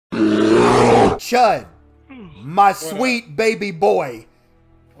Chud, my sweet baby boy.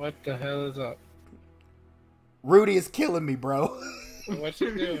 What the hell is up? Rudy is killing me, bro. What's he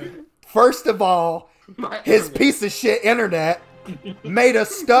doing? First of all, his piece of shit internet made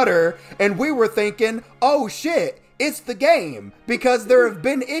us stutter, and we were thinking, oh shit, it's the game, because there have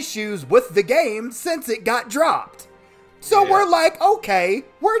been issues with the game since it got dropped. So we're like, okay,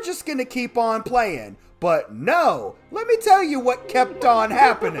 we're just gonna keep on playing. But no, let me tell you what kept on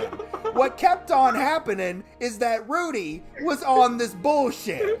happening. What kept on happening is that Rudy was on this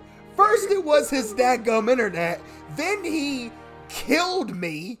bullshit. First it was his dadgum internet, then he killed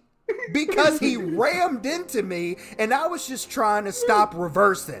me because he rammed into me, and I was just trying to stop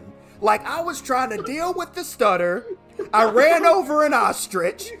reversing. Like, I was trying to deal with the stutter, I ran over an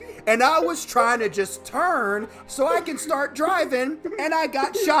ostrich, and I was trying to just turn so I can start driving, and I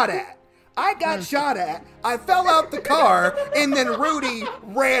got shot at. I fell out the car, and then Rudy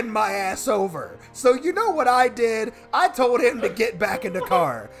ran my ass over. So you know what I did? I told him to get back in the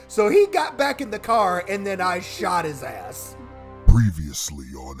car. So he got back in the car, and then I shot his ass.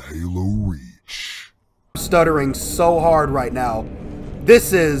 Previously on Halo Reach. I'm stuttering so hard right now.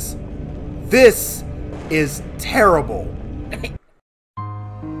 This is terrible.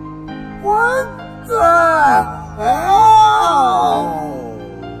 What the hell?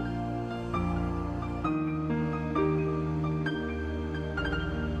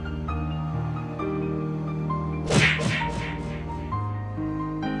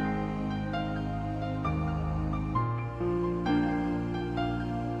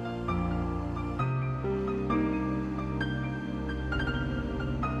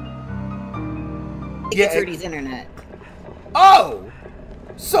 It's Rudy's internet. Oh!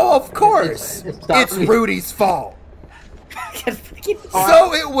 So of course, it's Rudy's fault.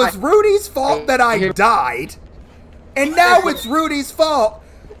 So it was Rudy's fault that I died, and now it's Rudy's fault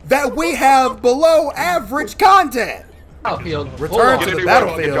that we have below average content. Return to the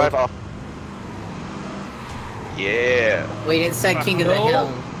battlefield. Yeah. Wait, it said King of the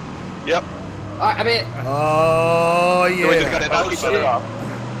Hill. Yep. I mean, oh yeah. We just gotta knock each other off.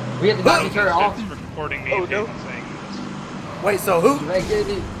 We have to knock each other off. Recording me saying this. Wait, so who?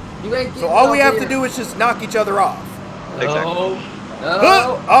 You ain't So all we have to do is just knock each other off. Exactly. No.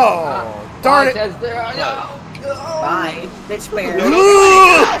 Oh, darn it. Bye, Misfitbear.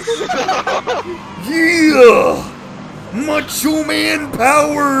 Yeah! Macho man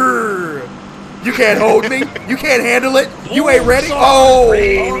power! You can't hold me. You can't handle it. You ain't ready. Oh,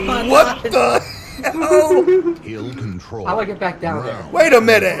 what the hell? Hill control. How do I get back down there? Wait a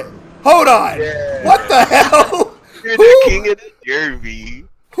minute. Hold on. Yeah. What the hell? You're the king of the derby.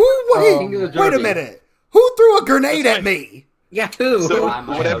 Wait a minute. Who threw a grenade at me? Yeah, who? So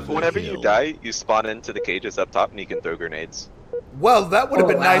whenever you die, you spawn into the cages up top and you can throw grenades. Well, that would have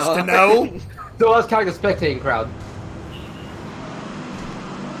been nice to know. So I was kind of a spectating crowd.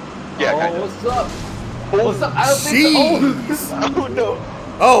 Yeah, kind of. What's up? What's up? I don't think so. Oh no.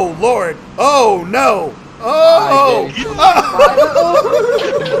 Oh, Lord. Oh, no. Oh.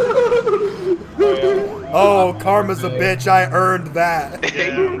 Oh, karma's a bitch. I earned that.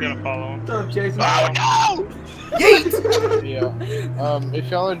 Yeah, we're gonna follow him. What's up, Jason? Oh no! Yeet! Yeah.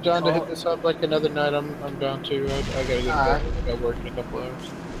 If y'all are down to hit this up like another night, I'm down to. I gotta get back. I gotta work in a couple hours.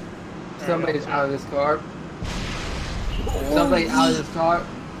 Somebody's out of this car. Somebody's out of this car.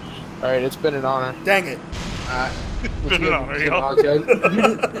 Alright, it's been an honor. Dang it. Been an honor, y'all.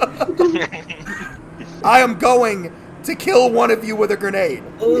 I am going to kill one of you with a grenade.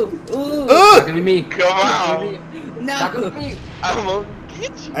 Ooh. Not gonna be me. Come on! Not gonna be me. I'm gonna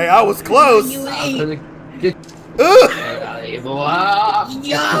get you. Hey, I was close. You I'm ain't. gonna get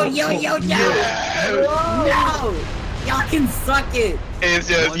Yo, no! Y'all can suck it! It's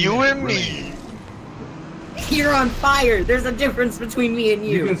just you and me. You're on fire! There's a difference between me and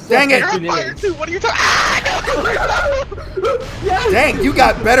you! Dang it! You're on fire too. What are you talking? Ah! Dang, you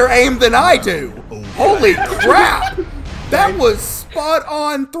got better aim than I do. Holy crap! That was spot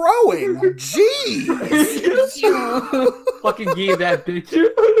on throwing. Jeez. Fucking give that bitch.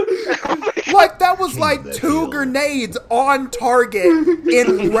 Like that was like 2 grenades on target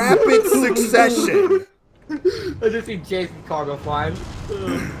in rapid succession. I just see Jason cargo flying.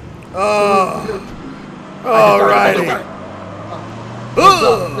 Alrighty.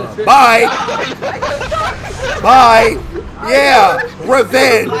 Bye. Bye. Yeah,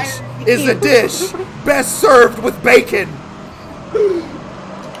 revenge is a dish best served with bacon.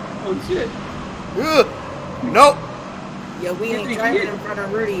 Oh shit. Nope. Yeah, we ain't driving in front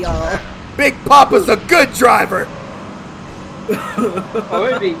of Rudy, y'all. Big Papa's a good driver. Oh,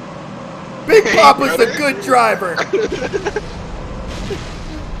 maybe. Big Papa's a good driver.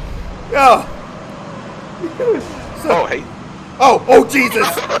 Oh, Oh, hey. Oh, Jesus!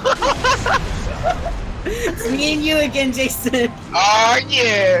 It's me and you again, Jason. Oh,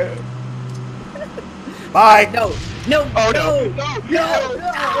 yeah. Bye. No, no, Oh, no, no.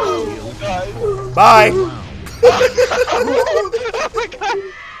 no. Bye.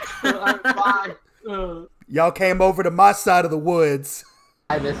 Bye. Y'all came over to my side of the woods.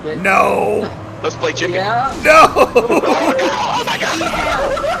 I missed it. No. Let's play chicken. Yeah. No. Oh my god.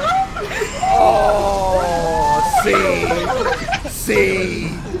 Oh, see,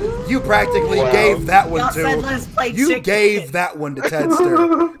 you practically Wow. gave that one Y'all said to. let's play You chicken. gave that one to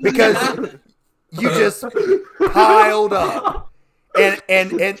Tedster because you just piled up, and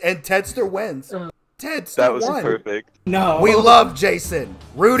Tedster wins. Tedster That was won. perfect. No. We love Jason.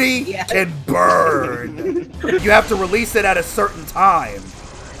 Rudy Yeah. can burn. You have to release it at a certain time.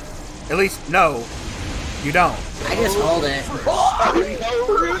 At least, no, you don't. I just hold it.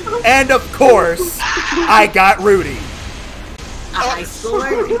 And of course, I got Rudy. I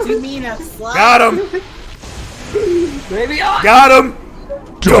scored. Did you mean a slut? Got him. Maybe I. Got him.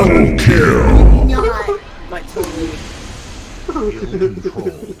 Double kill. Not, but totally.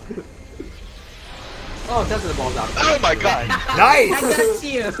 Oh, that's the ball's out. Oh my god. I Nice. got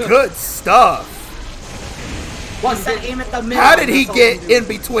you. Good stuff. Once I aim at the middle. How did he that's all I'm get doing. in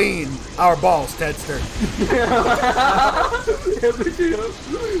between our balls, Tedster?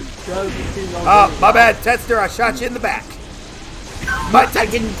 My bad, Tedster. I shot you in the back. But I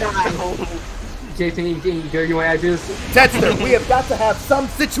didn't die. Jason, you want to do this? Tedster, we have got to have some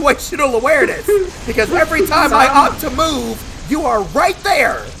situational awareness because every time I opt to move, you are right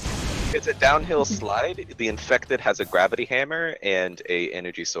there. It's a downhill slide. The infected has a gravity hammer and a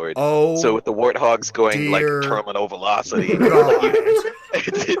energy sword. Oh, So with the warthogs going like dear terminal velocity, God.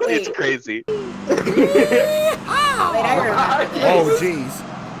 it's crazy. Wait, I remember this. Oh, jeez.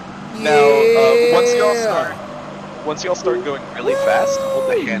 Now, Yeah. once y'all start going really fast, hold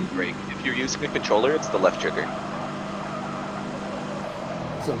the handbrake. If you're using a controller, it's the left trigger.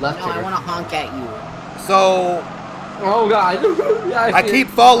 It's a left No, I trigger. want to honk at you. So Oh god. Yeah, I keep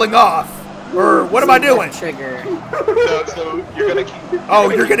falling off. Or what am I doing? Left trigger. So you're gonna keep.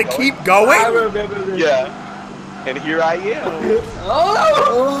 Oh, you're gonna keep I going? remember this. Yeah. And here I am. Oh!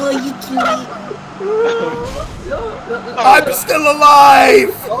 Oh, you cutie. I'm still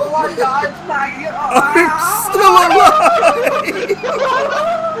alive! Oh my god, it's Maggie! I'm still alive!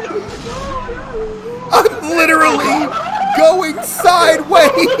 I'm literally going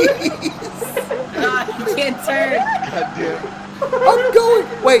sideways! God, you can't turn. God damn. I'm going.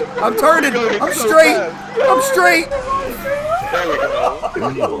 Wait, I'm turning. I'm straight. I'm straight. There we go.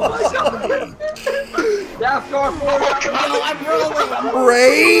 That's going forward! No, I'm rolling.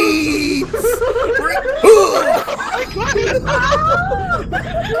 Braids.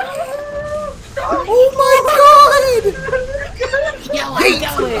 Oh my god! Yo, I'm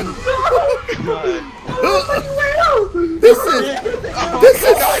going.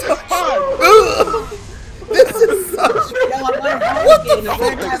 This is such. Yo, I'm What the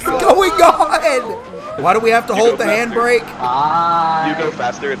fuck is going on? Why do we have to hold the handbrake? You go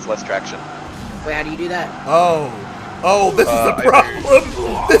faster, it's less traction. Wait, how do you do that? Oh, this is a problem.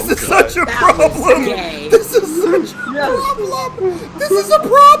 This is such a That was problem. gay. This is such a problem. This is a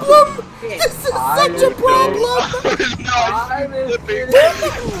problem. This is such a problem.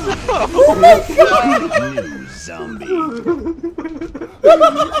 Oh my god.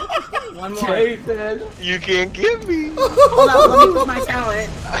 One more. Jason! You can't give me. Hold on, let me put my talent.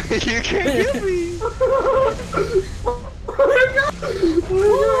 You can't give me.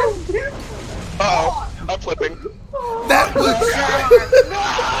 Uh-oh, I'm flipping. That was.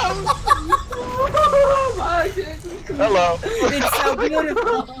 Hello. It's so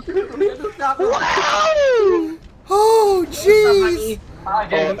beautiful. Oh jeez. Hi,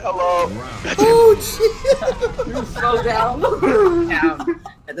 Jason. Hello. Oh jeez. Slow down. Down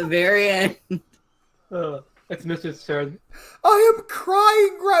at the very end. It's Mr. turn. I am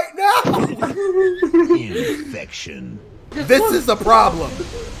crying right now. Infection. This is a problem.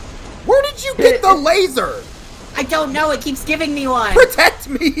 Where did you get the laser? I don't know, it keeps giving me one. Protect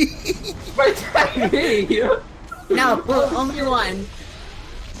me. Protect me! No, well, only one.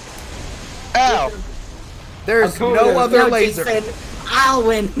 Ow. There's I'm no going. other No, laser. Jason, I'll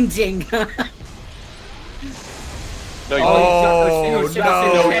win, Jenga. No, you Oh, shit,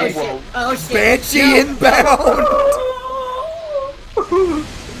 no. No, you won't. Oh shit. Banshee inbound.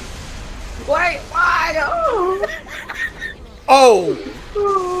 Wait, why? Oh. Oh.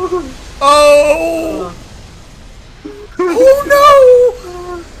 Oh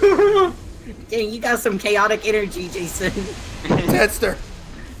Dang, you got some chaotic energy, Jason. no. Tedster.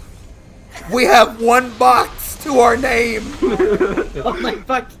 We have 1 box to our name. Oh my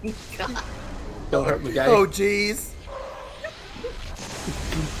fucking god. Don't hurt me, guys. Oh, jeez.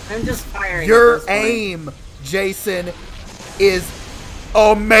 I'm just firing. Your at this point. aim, Jason, is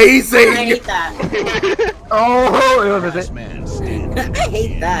I amazing. hate that. Oh, it was it. I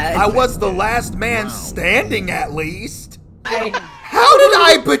hate that. I was the last man standing, at least. I How did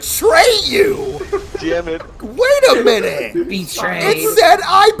I betray you? Damn it. Wait a minute. betrayed. It said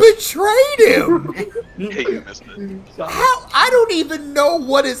I betrayed him. Hey, you missed it. How? I don't even know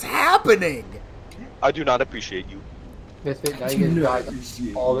what is happening. I do not appreciate you. Misfit, now you get to dodge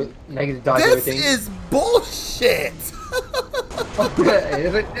all the negative dodge This everything. is bullshit. Okay,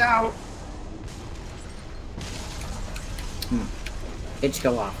 is it now? Itch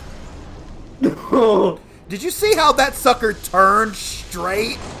go off. Did you see how that sucker turned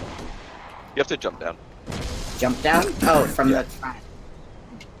straight? You have to jump down. Jump down? Oh, from the front.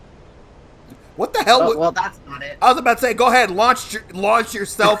 What the hell? Oh, well, that's not it. I was about to say, go ahead, launch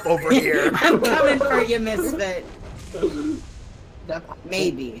yourself over here. I'm coming for you, Misfit.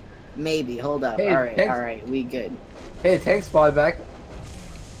 Maybe. Maybe. Hold up. Hey, Alright, thanks. alright. We good. Hey, the tank spawned back.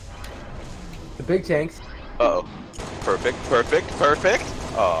 The big tanks. Uh-oh. Perfect, perfect, perfect.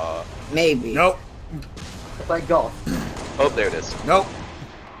 Maybe. Nope. It's like golf. Oh, there it is. Nope.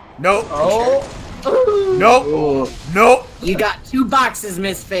 Nope. Oh! Nope. Ooh. Nope. You got 2 boxes,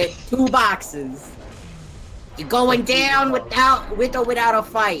 Misfit. 2 boxes. You're going down with or without a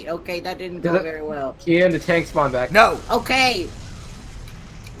fight. Okay, that didn't go very well. And the tank spawned back. No. Okay,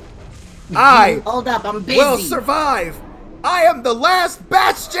 I hold up. I'm busy. will survive. I am the last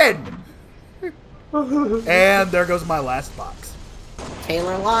bastion. And there goes my last box.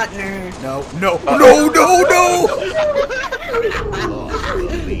 Taylor Lautner. No, no, no, no, no!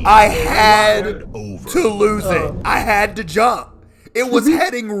 I had to lose it. I had to jump. It was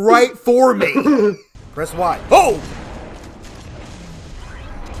heading right for me. Press Y. Oh!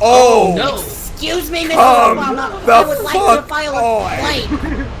 Oh! No! Excuse me, Mr. Come Obama. the I would like fuck to file a on. complaint.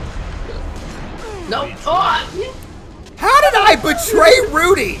 No! Oh! How did I betray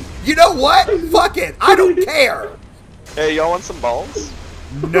Rudy? You know what? Fuck it. I don't care. Hey, y'all want some balls?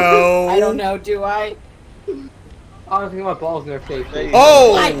 No. I don't know. Do I? I was thinking my balls in their face. Hey.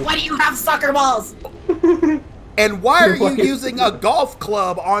 Oh! Why do you have soccer balls? And why are you using a golf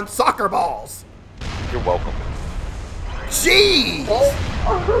club on soccer balls? You're welcome. Jeez!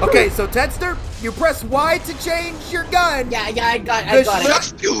 Okay, so Tedster, you press Y to change your gun. Yeah, I got The it.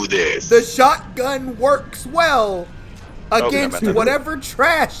 Let's do this! The shotgun works well against never mind. whatever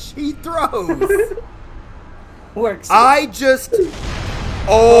trash he throws. Works. I just...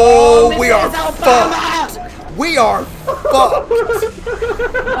 Oh, we are Mrs. fucked. Obama! We are fucked.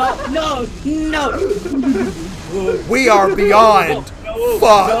 Oh, no. We are beyond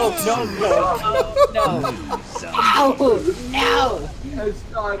fucked. No. Ow, no. I'm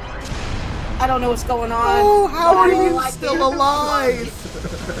stuck. I don't know what's going on. Oh, how are you I still can't- alive?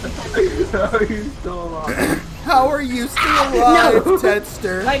 How are you still alive? How are you still alive,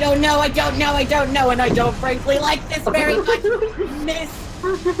 Tedster? I don't know, and I don't frankly like this very much. Miss.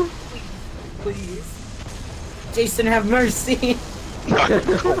 Please. Jason, have mercy. Get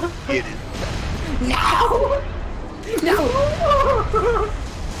it. No! No!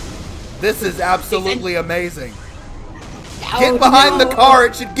 This is absolutely amazing. No, Get behind no. the car,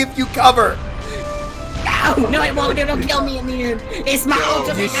 it should give you cover. No, it won't. It'll kill me in the end. It's my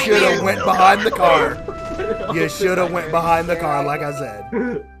ultimate You should have nightmare. went behind the car. You should have went behind the car, like I said.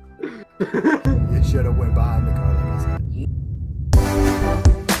 You should have went behind the car, like I said.